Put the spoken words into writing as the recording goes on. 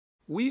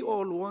We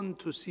all want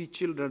to see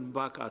children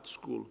back at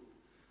school,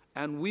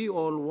 and we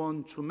all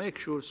want to make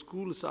sure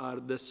schools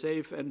are the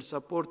safe and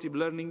supportive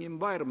learning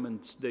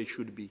environments they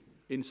should be.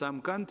 In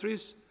some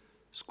countries,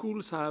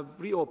 schools have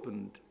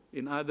reopened.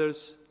 In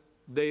others,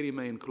 they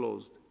remain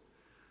closed.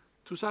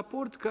 To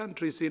support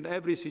countries in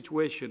every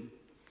situation,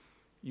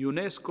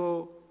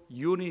 UNESCO,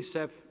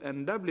 UNICEF,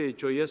 and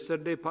WHO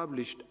yesterday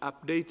published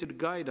updated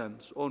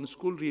guidance on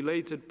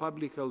school-related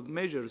public health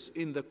measures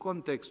in the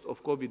context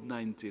of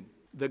COVID-19.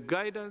 The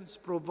guidance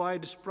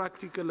provides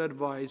practical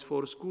advice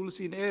for schools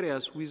in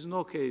areas with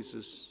no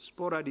cases,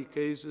 sporadic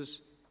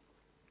cases,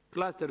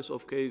 clusters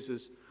of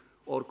cases,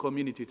 or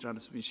community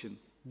transmission.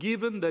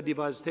 Given the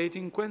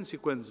devastating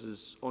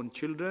consequences on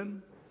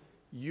children,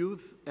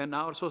 youth, and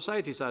our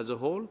societies as a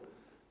whole,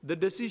 the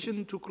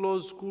decision to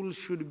close schools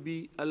should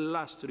be a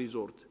last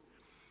resort,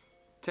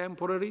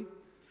 temporary,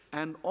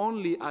 and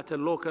only at a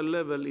local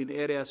level in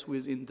areas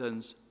with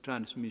intense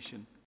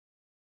transmission.